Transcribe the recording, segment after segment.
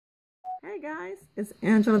Guys, it's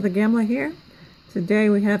Angela the Gambler here. Today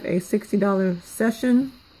we have a $60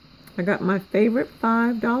 session. I got my favorite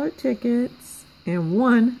 $5 tickets and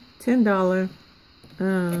one $10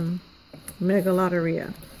 Mega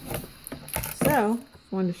Loteria. So,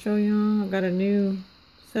 wanted to show y'all. I got a new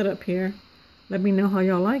setup here. Let me know how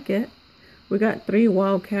y'all like it. We got 3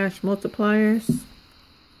 wild cash multipliers.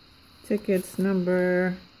 Tickets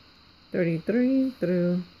number 33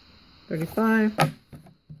 through 35.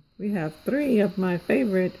 We have 3 of my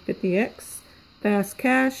favorite 50XFast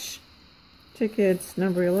cash tickets,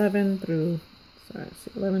 number 11 through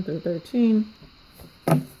 13.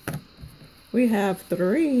 We have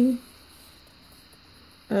 3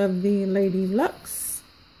 of the Lady Lucks.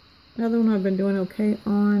 Another one I've been doing okay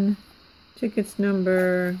on. Tickets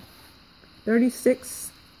number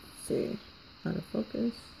 36. Let's see how to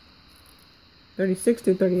focus. 36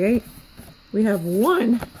 through 38. We have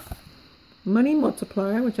 1 Money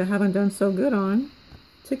Multiplier, which I haven't done so good on.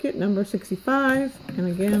 Ticket number 65. And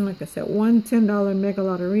again, like I said, one $10 Mega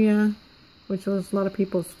Loteria, which was a lot of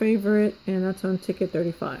people's favorite, and that's on ticket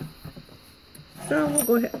 35. So we'll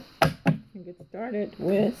go ahead and get started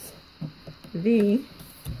with the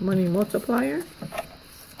Money Multiplier.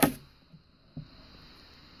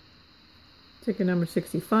 Ticket number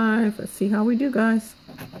 65. Let's see how we do, guys.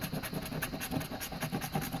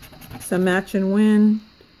 It's a match and win.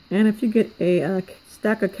 And if you get a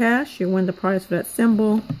stack of cash, you win the prize for that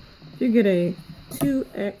symbol. If you get a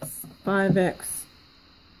 2x, 5x,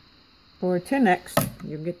 or 10x,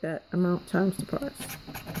 you get that amount times the prize.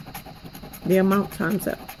 The amount times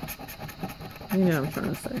that. You know what I'm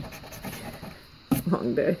trying to say.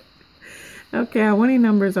 Long day. Okay, our winning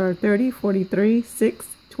numbers are 30, 43, 6,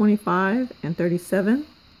 25, and 37.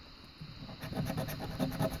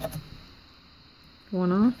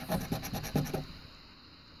 One off.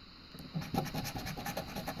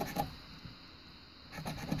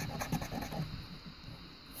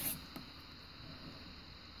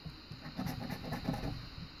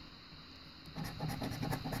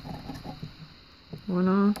 One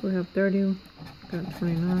off. We have 30. Got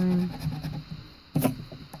 29.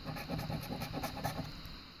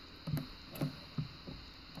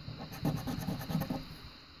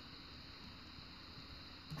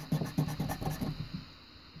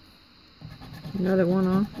 Another one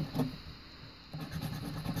off.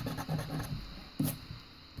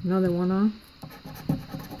 Another one off.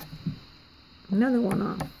 Another one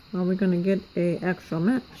off. Well, we're going to get a actual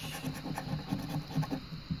match.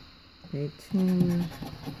 18.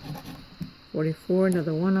 44.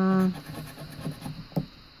 Another one off.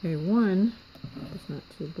 Okay, 1. It's not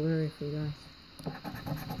too blurry for you guys.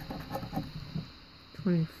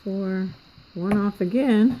 24. One off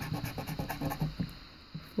again.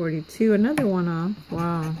 42, another one off.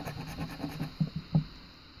 Wow.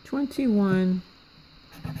 21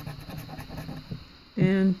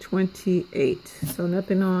 and 28. So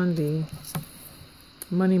nothing on the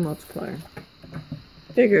Money Multiplier.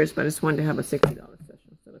 Figures, but I just wanted to have a $60 session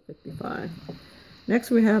instead of 55.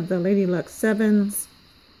 Next we have the Lady Luck 7s.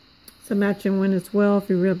 It's a match and win as well. If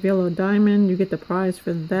you reveal a diamond, you get the prize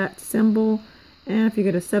for that symbol. And if you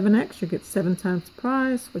get a 7x, you get 7 times the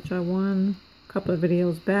prize, which I won couple of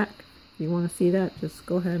videos back. If you want to see that, just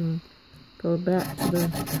go ahead and go back to the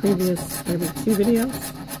previous maybe 2 videos.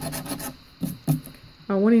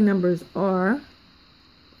 Our winning numbers are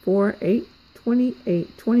 4, 8,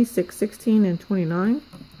 28, 26, 16, and 29.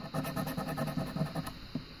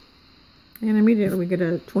 And immediately we get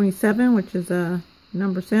a 27, which is a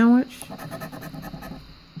number sandwich.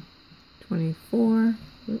 24.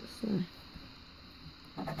 Oops, sorry.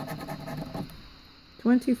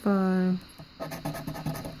 25.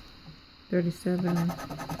 37,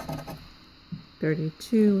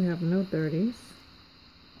 32, we have no 30s.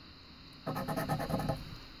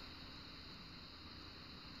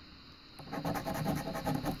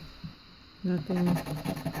 Nothing.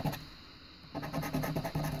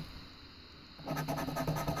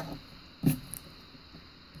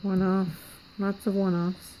 One off, lots of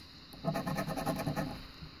one-offs.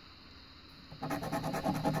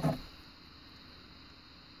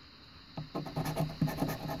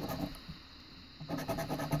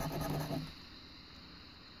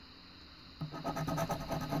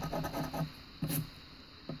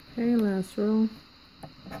 Okay, last row.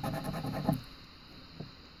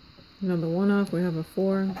 Another one off. We have a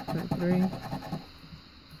 4. Got 3.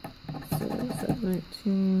 So is that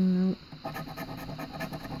 19? Nope.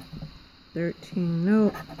 13.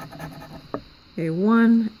 Nope. Okay,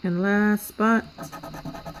 1 and last spot.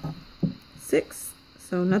 6.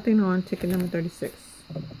 So nothing on ticket number 36.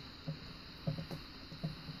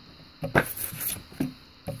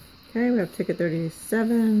 Okay, we have ticket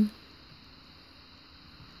 37.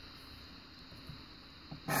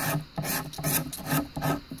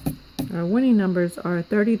 Our winning numbers are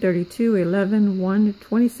 30, 32, 11, 1,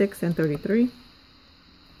 26, and 33.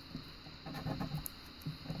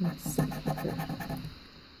 Let's see here.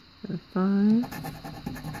 5,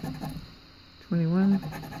 21,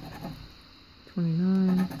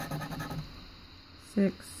 29,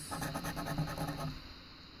 6,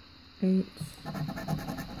 8,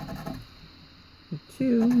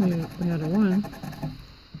 2, we had a 1,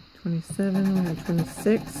 27, we had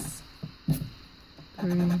 26,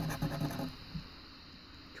 3,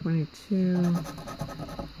 22,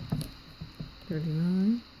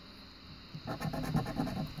 39,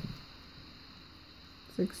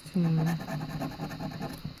 16,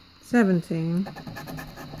 17,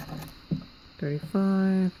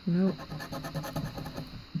 35, nope,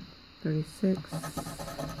 36,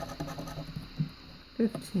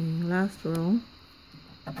 15, last row,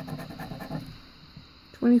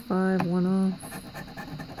 25, 1 off,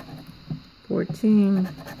 14,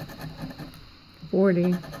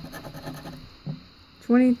 40,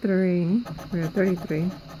 23, we have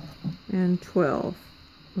 33, and 12,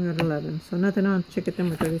 we got 11. So nothing on ticket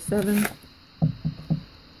number 37.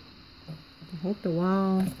 I hope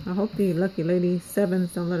the lucky lady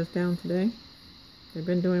sevens don't let us down today. They've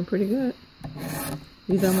been doing pretty good.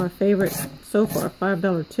 These are my favorite so far,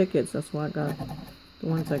 $5 tickets. That's why I got the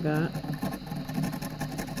ones I got.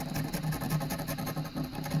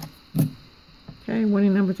 Okay,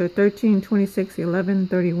 winning numbers are 13, 26, 11,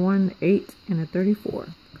 31, 8, and a 34.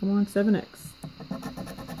 Come on, 7X.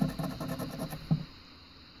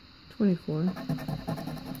 24,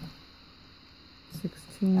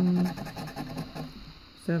 16,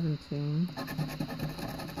 17,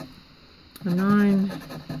 9,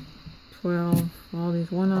 12, all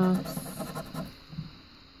these one-offs,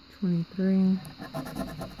 23,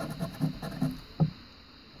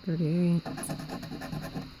 38,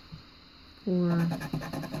 4,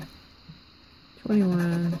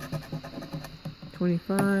 21,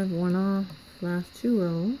 25, one off, last 2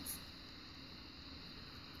 rows,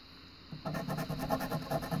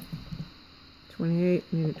 28,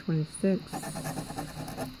 needed 26,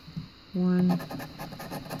 1,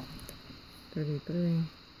 33,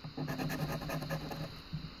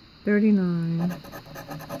 39.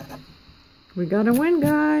 We got a win,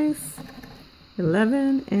 guys.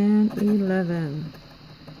 11 and 11.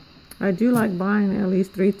 I do like buying at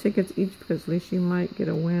least 3 tickets each because at least you might get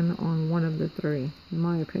a win on one of the 3, in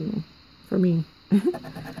my opinion. For me.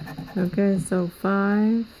 Okay, so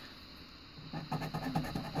 5,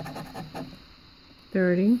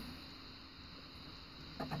 30,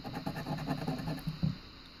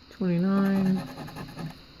 29,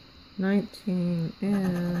 19,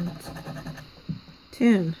 and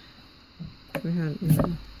 10. We had,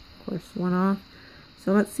 of course, one off.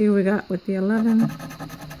 So let's see what we got with the 11.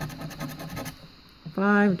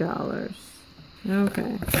 $5.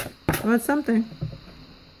 Okay, well, that's something.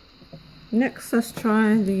 Next, let's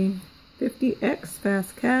try the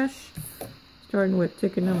 50XFast cash, starting with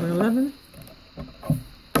ticket number 11.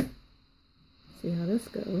 See how this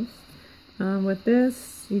goes. With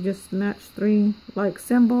this, you just match 3 like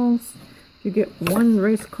symbols. You get 1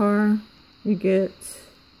 race car. You get,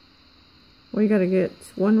 well, you gotta get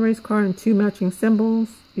 1 race car and 2 matching symbols.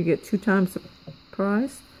 You get 2 times the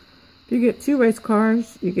prize. If you get 2 race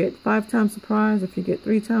cars, you get 5 times the prize. If you get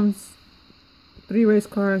 3 race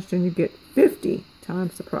cars, then you get 50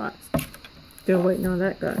 times the prize. Still waiting on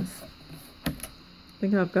that, guys. I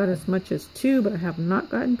think I've got as much as 2, but I have not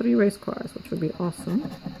gotten 3 race cars, which would be awesome.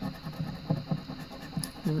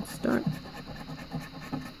 And let's start.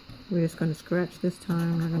 We're just going to scratch this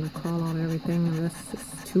time. We're going to call out everything unless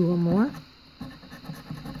it's 2 or more.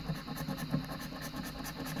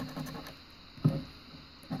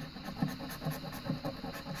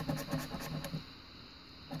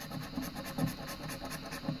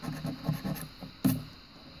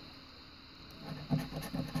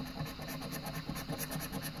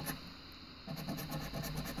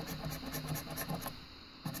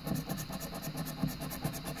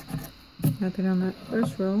 Nothing on that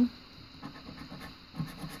first row.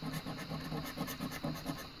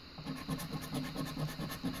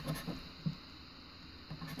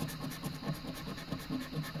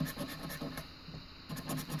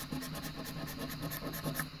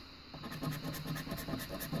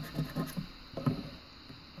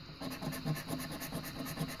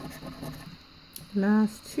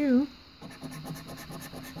 Last 2.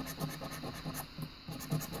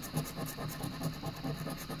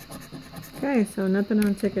 Okay, so nothing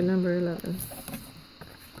on ticket number 11.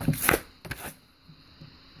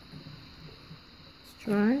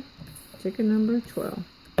 Try ticket number 12.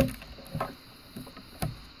 So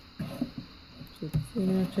you can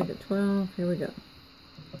see ticket 12. Here we go.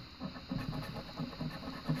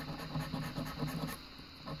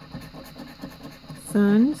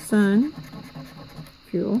 Sun, sun,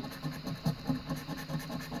 fuel.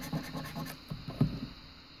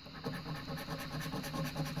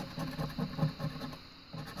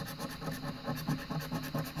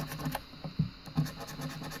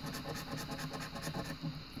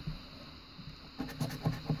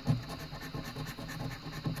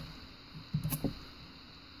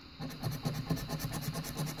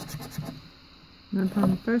 Up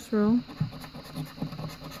on the first row,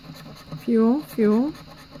 fuel, fuel,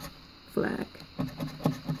 flag.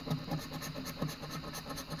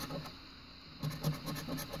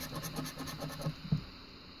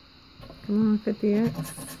 Come on, 50X.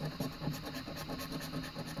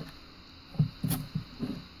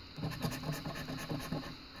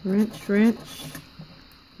 Wrench, wrench,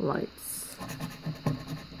 lights.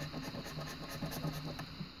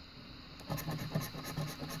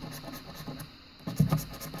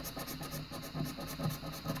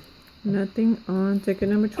 Nothing on ticket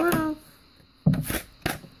number 12.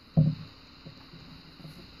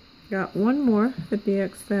 Got one more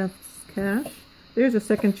 50XFast cash. There's a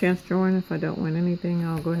second chance drawing. If I don't win anything,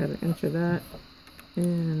 I'll go ahead and enter that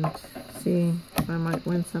and see if I might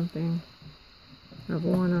win something. I've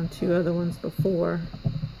won on 2 other ones before.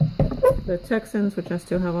 The Texans, which I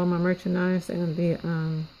still have all my merchandise, and the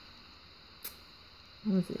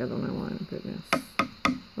what was the other one I won? Goodness.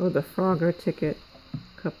 Oh, the Frogger ticket.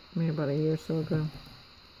 Maybe about a year or so ago.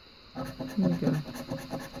 Here we go.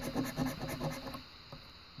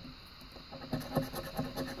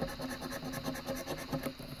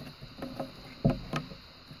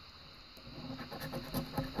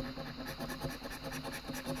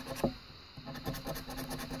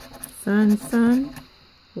 Sun, sun,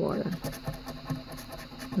 water.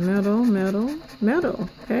 Metal, metal, metal.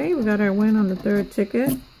 Okay, we got our win on the 3rd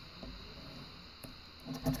ticket.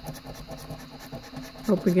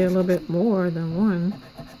 Hope we get a little bit more than one.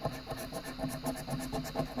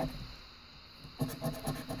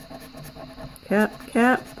 Cap,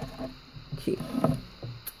 cap, key.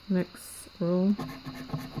 Next roll.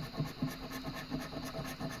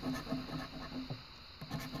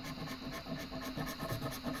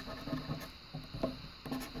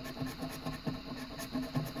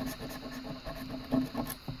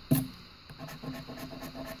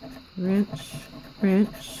 Wrench,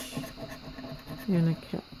 wrench, and a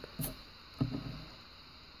cap.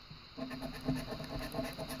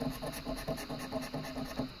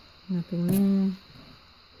 Nothing there.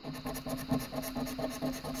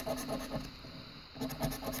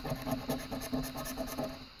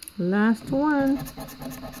 Last one.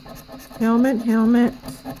 Helmet, helmet,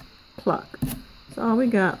 clock. So all we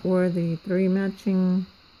got were the 3 matching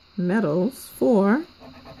medals for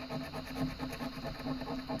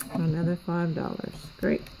another $5.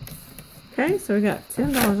 Great. Okay, so we got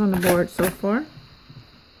 $10 on the board so far.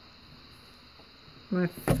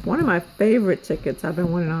 One of my favorite tickets I've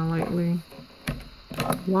been winning on lately.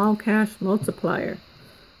 Wild Cash Multiplier.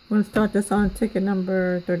 I'm going to start this on ticket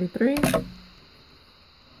number 33.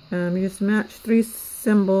 You just match 3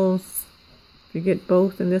 symbols. If you get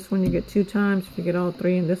both in this one, you get 2 times. If you get all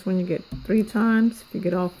 3 in this one, you get 3 times. If you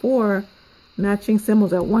get all 4 matching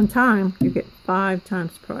symbols at one time, you get 5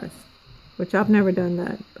 times price. Which I've never done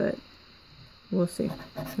that, but we'll see.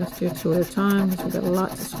 Let's do 2 at a time because we got a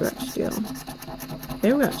lot to scratch still.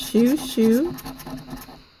 Okay, we got shoe, shoe,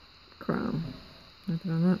 crown.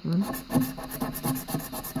 Nothing on that one.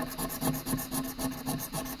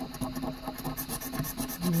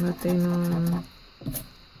 Nothing on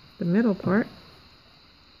the middle part.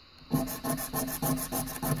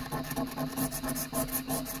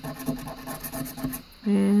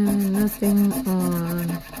 And nothing on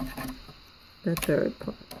the 3rd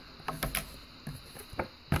part.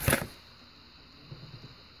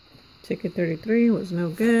 Ticket 33 was no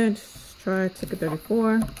good. Let's try ticket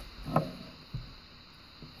 34.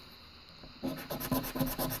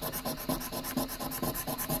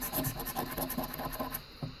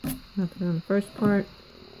 Nothing on the first part.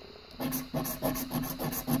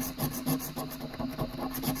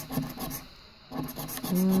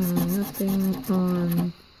 Nothing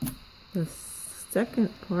on the second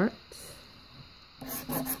part.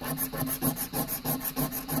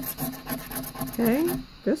 Okay,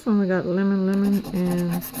 this one we got lemon, lemon,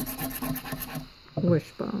 and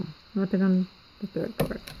wishbone. Nothing on the 3rd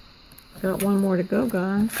part. Got one more to go,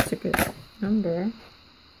 guys. Ticket number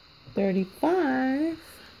 35.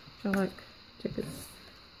 I like tickets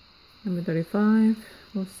Number 35.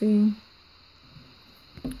 We'll see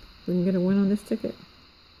if we can get a win on this ticket.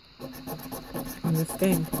 On this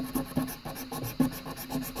game.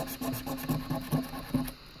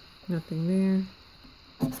 Nothing there.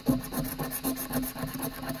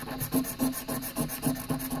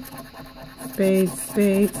 Spade,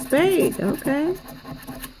 spade, spade. Okay.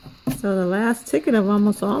 So the last ticket of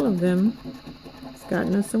almost all of them has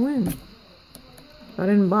gotten us a win. If I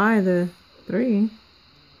didn't buy the 3,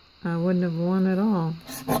 I wouldn't have won at all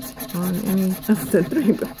on any of the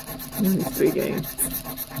 3 games.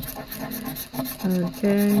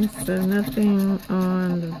 Okay, so nothing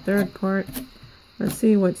on the third part. Let's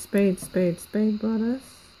see what spade, spade, spade brought us.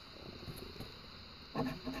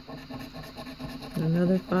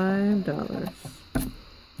 Another $5.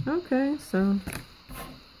 Okay, so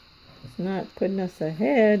it's not putting us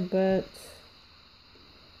ahead, but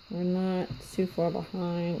we're not too far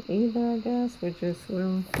behind either, I guess. We're just,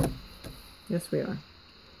 well, yes we are.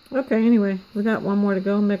 Okay, anyway, we got one more to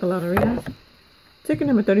go. Mega Loteria. Ticket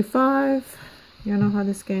number 35. Y'all know how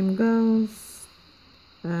this game goes.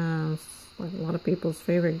 It's like a lot of people's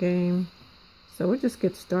favorite game. So we'll just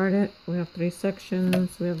get started. We have 3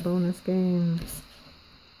 sections. We have bonus games.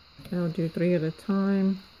 I'll do 3 at a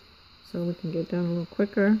time so we can get done a little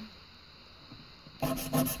quicker.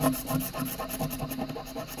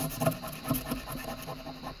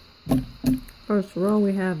 First row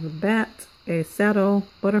we have a bat, a saddle,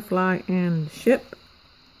 butterfly, and ship.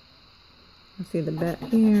 Let's see the bat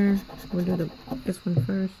here. We'll do this one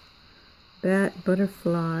first. Bat,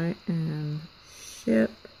 butterfly, and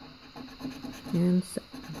ship. And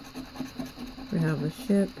we have the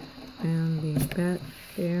ship and the bat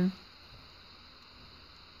there.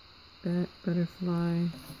 Bat, butterfly,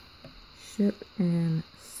 ship, and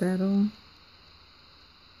saddle.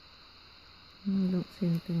 I don't see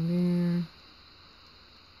anything there.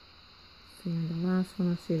 See the last one,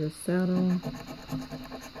 I see the saddle.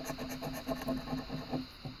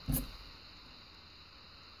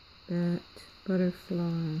 Bat,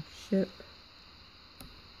 butterfly, ship,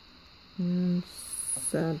 and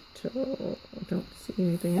saddle. I don't see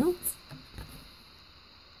anything else.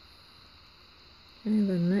 Okay,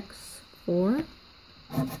 the next 4.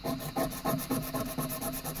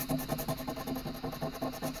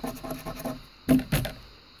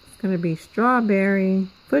 It's going to be strawberry,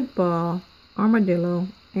 football, armadillo,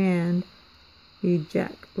 and the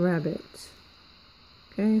jackrabbit.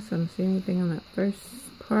 Okay, so I don't see anything on that first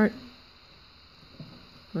part.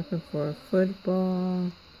 Looking for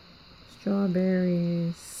football,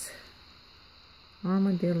 strawberries,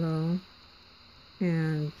 armadillo,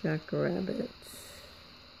 and jackrabbit.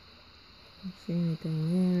 Don't see anything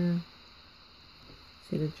there.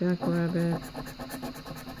 See the jackrabbit,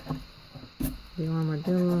 the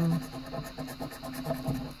armadillo.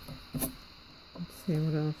 Let's see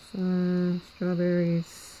what else.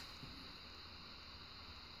 Strawberries.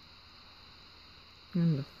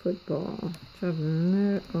 And the football.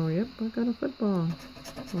 Oh, yep, I got a football.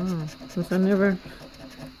 Wow, since I never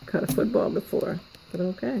got a football before. But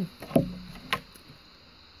okay.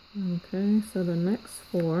 Okay, so the next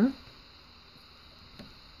 4.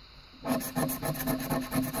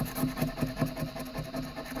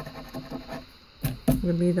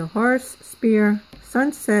 Would be the horse, spear,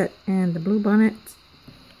 sunset, and the blue bonnet.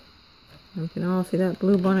 You can all see that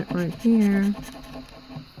blue bonnet right here.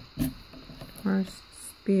 Horse,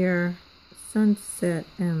 spear, sunset,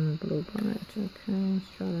 and blue bonnet. Okay, let's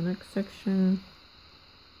try the next section.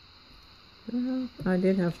 I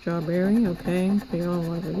did have strawberry. Okay, they all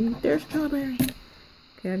want to eat their strawberry.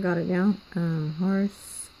 Okay, I got it down.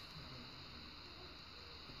 Horse,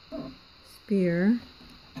 spear,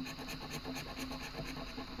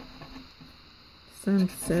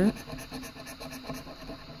 sunset,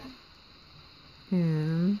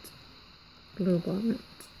 and blue bonnet.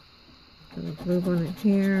 Got a blue bonnet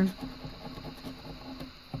here.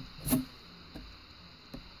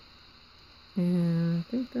 And I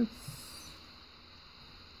think that's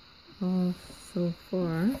all so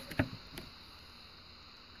far.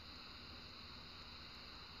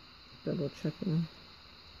 Double checking.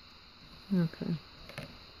 Okay.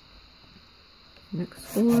 Next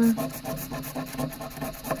 4.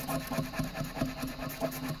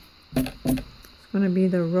 It's going to be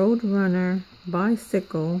the Road Runner,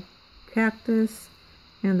 bicycle, cactus,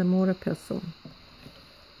 and the mortar pestle.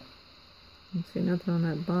 See nothing on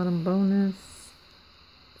that bottom bonus.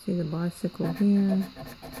 See the bicycle here.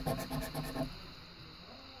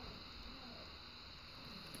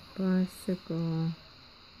 Bicycle,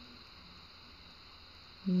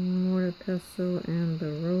 mortar pestle, and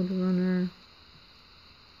the Road Runner.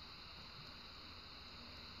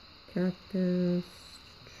 Cactus.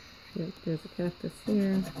 Yep, there's a cactus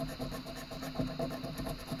here.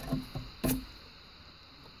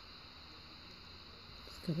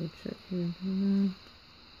 Let's double check here.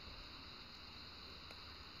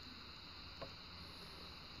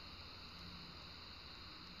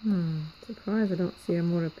 Surprised I don't see a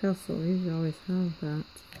mortar pestle. I usually always have that.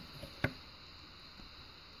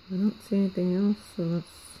 I don't see anything else, so let's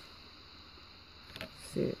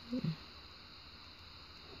see.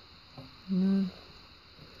 No.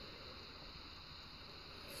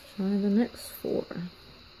 Let's try the next 4.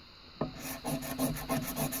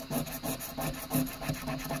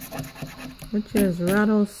 Which is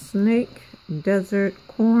rattlesnake, desert,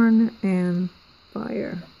 corn, and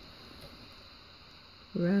fire.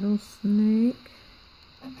 Rattlesnake.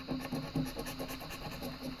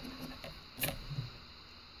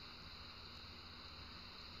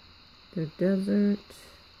 The desert,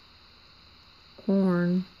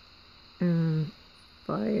 corn, and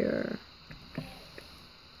fire.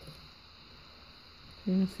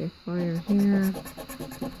 Okay, I see fire here.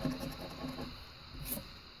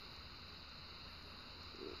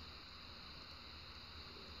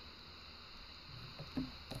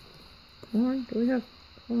 Corn? Do we have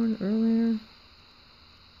corn earlier?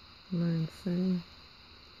 Am I insane?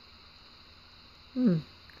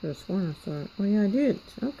 Could have sworn I saw it. Oh yeah, I did.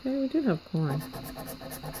 Okay, we did have corn.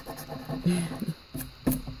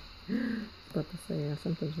 About to say, yeah,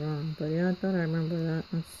 something's wrong. But yeah, I thought I remember that.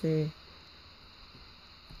 Let's see.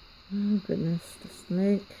 Oh goodness, the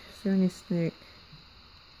snake. Is there any snake?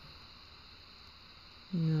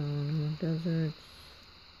 No deserts.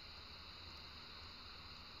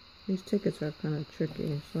 These tickets are kind of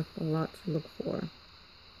tricky. It's like a lot to look for.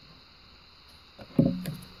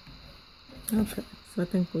 Okay, so I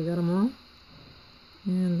think we got them all.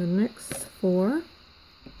 And the next 4.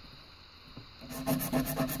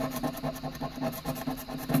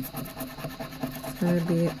 It's going to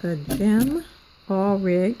be a gem, all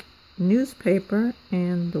rig, newspaper,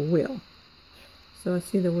 and the wheel. So I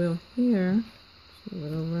see the wheel here. Let's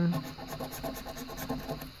move it over.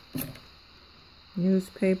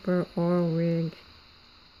 Newspaper, oil rig,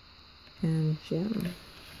 and gem.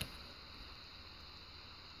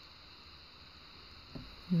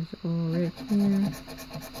 There's oil rig here.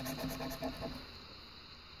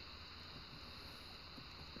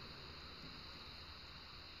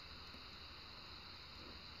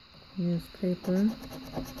 Newspaper.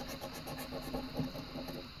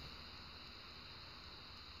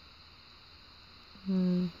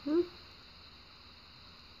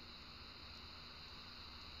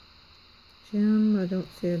 Gem, I don't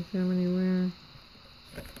see a gem anywhere.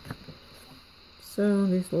 So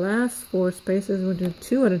these last 4 spaces, we'll do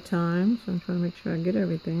 2 at a time. So I'm trying to make sure I get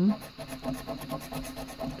everything.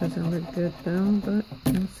 Doesn't look good though, but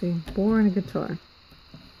let's see. Board and a guitar.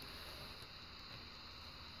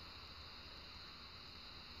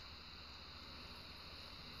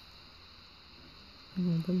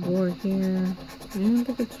 The board here and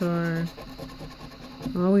the guitar.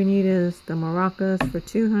 All we need is the maracas for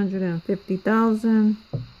 250,000.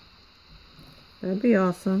 That'd be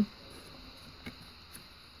awesome.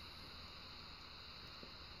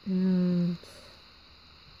 And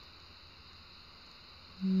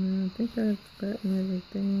I think I've gotten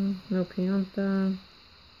everything. No pianta.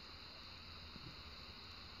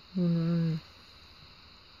 Oh no.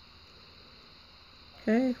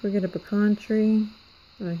 Okay, if we get a pecan tree,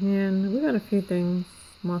 a hen, we got a few things.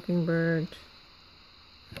 Mockingbird.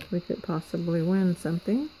 We could possibly win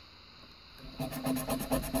something.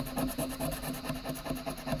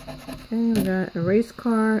 Okay, we got a race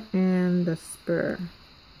car and the spur.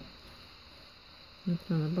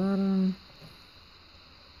 That's on the bottom.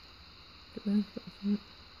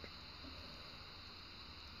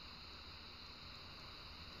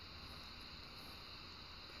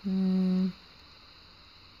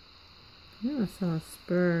 Yeah, I saw a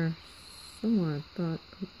spur somewhere, I thought,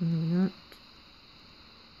 but maybe not.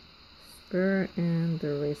 Spur and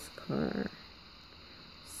the race car.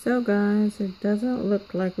 So guys, it doesn't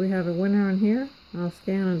look like we have a winner on here. I'll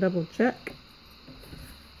scan and double check.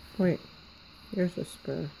 Wait, here's a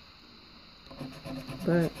spur.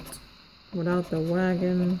 But without the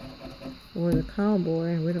wagon or the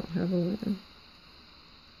cowboy, we don't have a winner.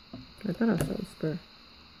 I thought I saw a spur.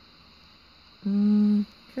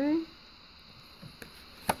 Okay.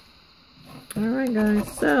 Alright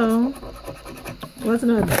guys, so it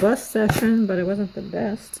wasn't a bust session, but it wasn't the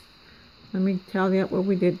best. Let me tally up what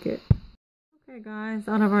we did get. Okay guys,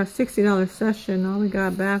 out of our $60 session, all we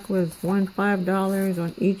got back was $5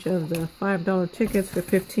 on each of the $5 tickets for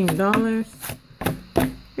 $15.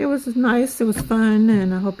 it was nice. It was fun,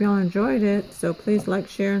 and I hope y'all enjoyed it. So please like,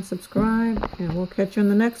 share, and subscribe, and we'll catch you on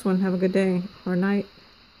the next one. Have a good day or night.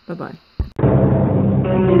 Bye-bye.